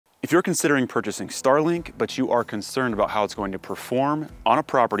If you're considering purchasing Starlink, but you are concerned about how it's going to perform on a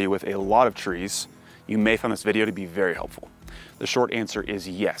property with a lot of trees, you may find this video to be very helpful. The short answer is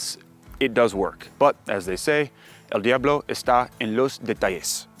yes, it does work. But as they say, el diablo está en los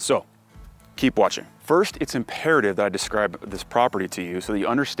detalles. So keep watching. First, it's imperative that I describe this property to you so that you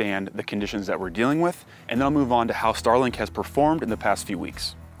understand the conditions that we're dealing with, and then I'll move on to how Starlink has performed in the past few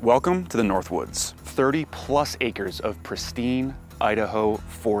weeks. Welcome to the Northwoods. 30 plus acres of pristine Idaho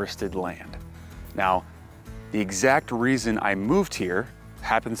forested land. Now, the exact reason I moved here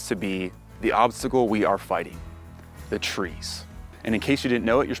happens to be the obstacle we are fighting, the trees. And in case you didn't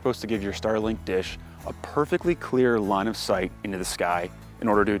know it, you're supposed to give your Starlink dish a perfectly clear line of sight into the sky in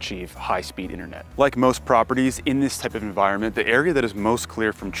order to achieve high-speed internet. Like most properties in this type of environment, the area that is most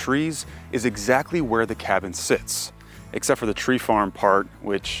clear from trees is exactly where the cabin sits, except for the tree farm part,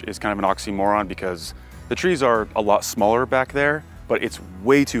 which is kind of an oxymoron because the trees are a lot smaller back there, but it's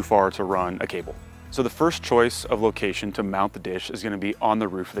way too far to run a cable. So the first choice of location to mount the dish is going to be on the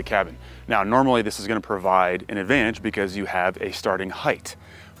roof of the cabin. Now, normally this is going to provide an advantage because you have a starting height,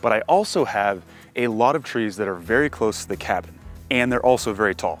 but I also have a lot of trees that are very close to the cabin, and they're also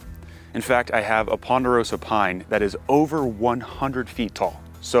very tall. In fact, I have a ponderosa pine that is over 100 feet tall.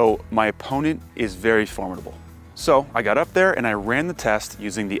 So my opponent is very formidable. So I got up there and I ran the test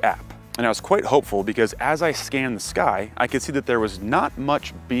using the app. And I was quite hopeful because as I scanned the sky, I could see that there was not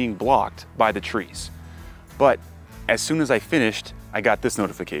much being blocked by the trees. But as soon as I finished, I got this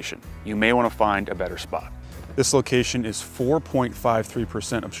notification. You may want to find a better spot. This location is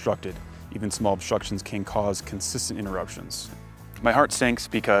 4.53% obstructed. Even small obstructions can cause consistent interruptions. My heart sinks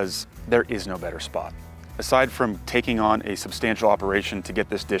because there is no better spot. Aside from taking on a substantial operation to get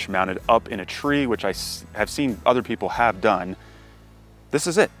this dish mounted up in a tree, which I have seen other people have done, this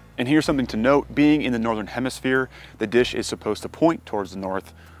is it. And here's something to note, being in the Northern Hemisphere, the dish is supposed to point towards the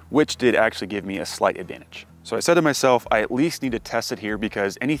north, which did actually give me a slight advantage. So I said to myself, I at least need to test it here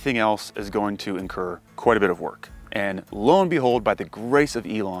because anything else is going to incur quite a bit of work. And lo and behold, by the grace of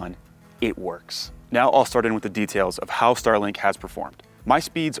Elon, it works. Now I'll start in with the details of how Starlink has performed. My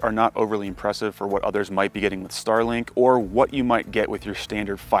speeds are not overly impressive for what others might be getting with Starlink or what you might get with your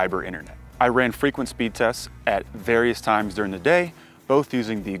standard fiber internet. I ran frequent speed tests at various times during the day, both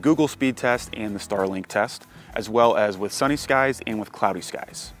using the Google speed test and the Starlink test, as well as with sunny skies and with cloudy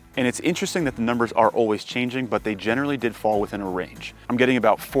skies. And it's interesting that the numbers are always changing, but they generally did fall within a range. I'm getting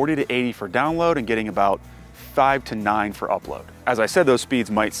about 40 to 80 for download and getting about 5 to 9 for upload. As I said, those speeds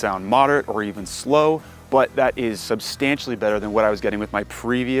might sound moderate or even slow, but that is substantially better than what I was getting with my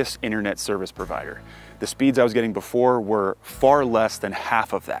previous internet service provider. The speeds I was getting before were far less than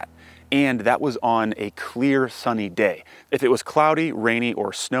half of that. And that was on a clear, sunny day. If it was cloudy, rainy,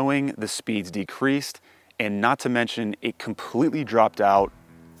 or snowing, the speeds decreased, and not to mention, it completely dropped out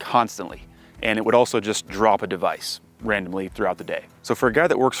constantly. And it would also just drop a device randomly throughout the day. So for a guy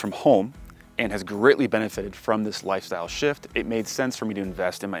that works from home and has greatly benefited from this lifestyle shift, it made sense for me to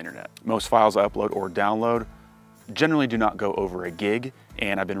invest in my internet. Most files I upload or download generally do not go over a gig,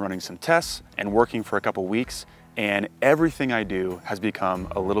 and I've been running some tests and working for a couple weeks, and everything I do has become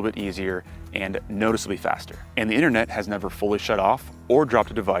a little bit easier and noticeably faster. And the internet has never fully shut off or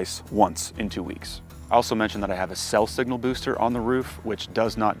dropped a device once in 2 weeks. I also mentioned that I have a cell signal booster on the roof, which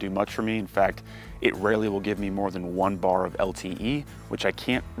does not do much for me. In fact, it rarely will give me more than 1 bar of LTE, which I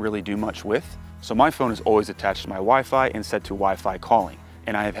can't really do much with. So my phone is always attached to my Wi-Fi and set to Wi-Fi calling,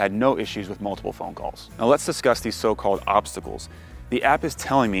 and I have had no issues with multiple phone calls. Now let's discuss these so-called obstacles. The app is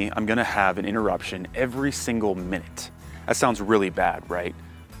telling me I'm gonna have an interruption every single minute. That sounds really bad, right?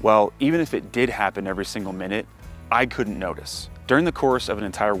 Well, even if it did happen every single minute, I couldn't notice. During the course of an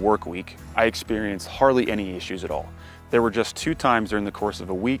entire work week, I experienced hardly any issues at all. There were just 2 times during the course of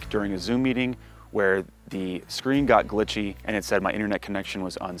a week during a Zoom meeting where the screen got glitchy and it said my internet connection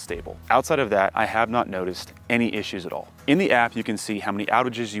was unstable. Outside of that, I have not noticed any issues at all. In the app, you can see how many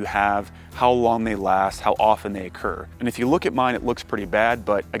outages you have, how long they last, how often they occur. And if you look at mine, it looks pretty bad,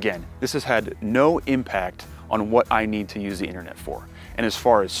 but again, this has had no impact on what I need to use the internet for. And as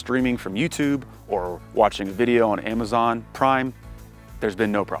far as streaming from YouTube or watching a video on Amazon Prime, there's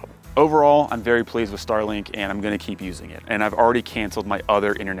been no problem. Overall, I'm very pleased with Starlink and I'm gonna keep using it. And I've already canceled my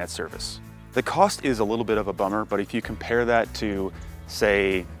other internet service. The cost is a little bit of a bummer, but if you compare that to,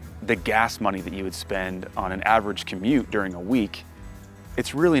 say, the gas money that you would spend on an average commute during a week,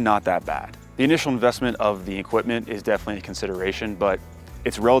 it's really not that bad. The initial investment of the equipment is definitely a consideration, but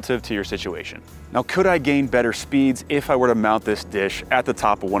it's relative to your situation. Now, could I gain better speeds if I were to mount this dish at the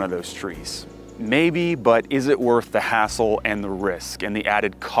top of one of those trees? Maybe, but is it worth the hassle and the risk and the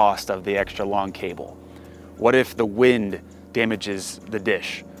added cost of the extra long cable? What if the wind damages the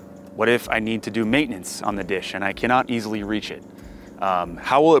dish? What if I need to do maintenance on the dish and I cannot easily reach it?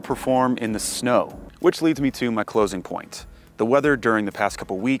 How will it perform in the snow? Which leads me to my closing point. The weather during the past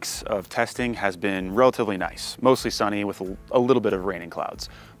couple weeks of testing has been relatively nice, mostly sunny with a little bit of rain and clouds.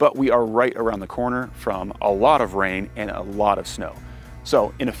 But we are right around the corner from a lot of rain and a lot of snow.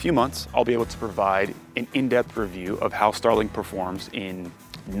 So in a few months, I'll be able to provide an in-depth review of how Starlink performs in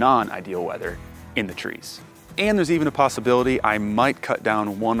non-ideal weather in the trees. And there's even a possibility I might cut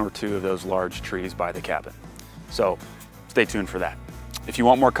down 1 or 2 of those large trees by the cabin. So stay tuned for that. If you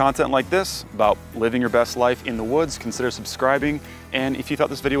want more content like this about living your best life in the woods, consider subscribing. And if you thought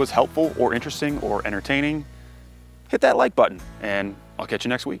this video was helpful or interesting or entertaining, hit that like button and I'll catch you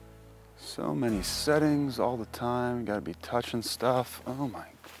next week. So many settings all the time, gotta be touching stuff. Oh my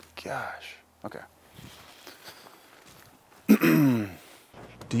gosh. Okay.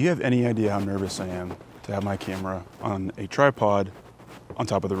 Do you have any idea how nervous I am to have my camera on a tripod on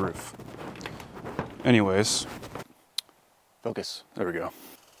top of the roof? Anyways, focus. There we go.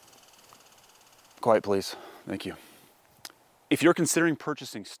 Quiet, please. Thank you. If you're considering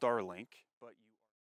purchasing Starlink,